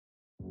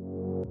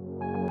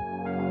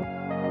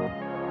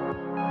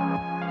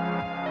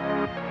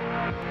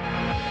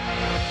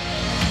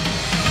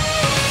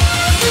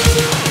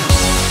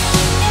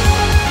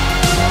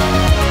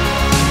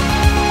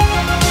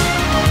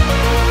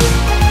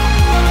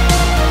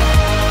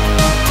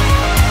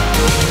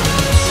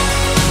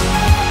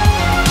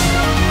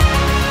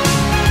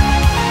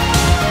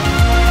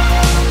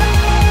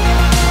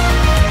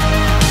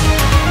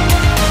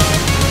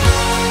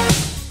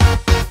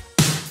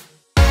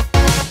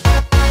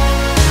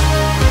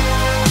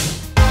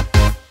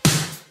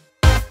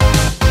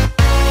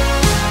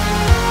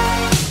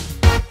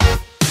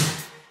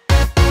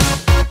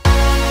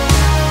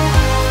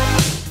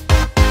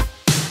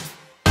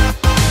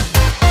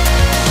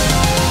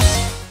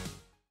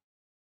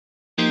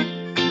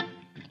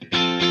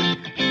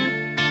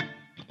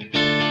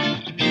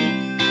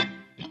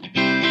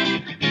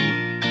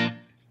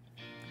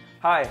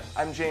Hi,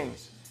 I'm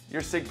James,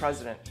 your SIG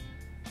president.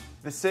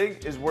 The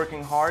SIG is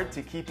working hard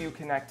to keep you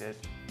connected.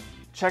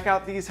 Check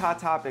out these hot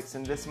topics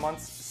in this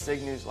month's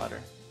SIG newsletter.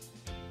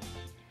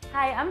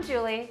 Hi, I'm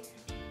Julie.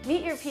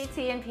 Meet your PT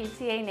and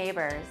PTA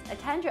neighbors.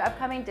 Attend your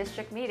upcoming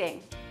district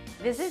meeting.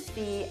 Visit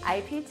the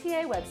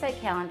IPTA website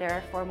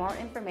calendar for more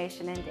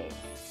information and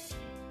dates.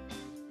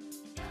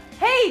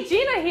 Hey,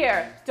 Gina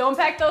here! Don't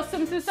pack those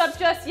swimsuits up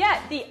just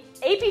yet. The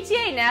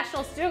IPTA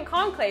National Student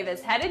Conclave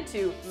is headed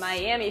to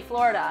Miami,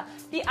 Florida.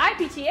 The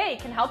IPTA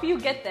can help you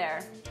get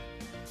there.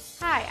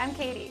 Hi, I'm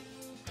Katie.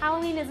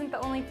 Halloween isn't the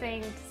only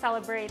thing to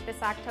celebrate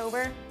this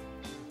October.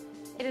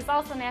 It is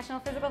also National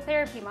Physical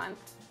Therapy Month.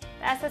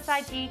 The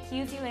SSIG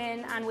cues you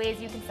in on ways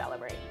you can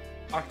celebrate.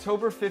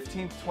 October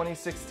 15th,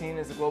 2016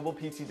 is the Global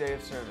PT Day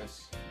of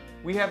Service.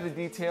 We have the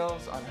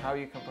details on how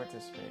you can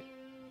participate.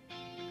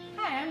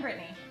 Hi, I'm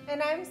Brittany.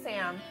 And I'm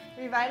Sam.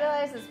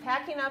 Revitalize is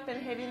packing up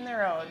and hitting the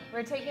road.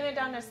 We're taking it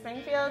down to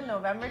Springfield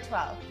November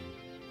 12th.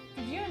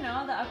 Did you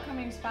know the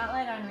upcoming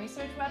Spotlight on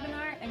Research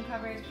webinar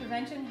covers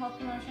prevention, health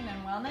promotion,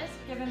 and wellness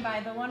given by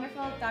the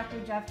wonderful Dr.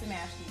 Jeff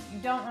Damashki? You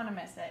don't want to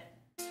miss it.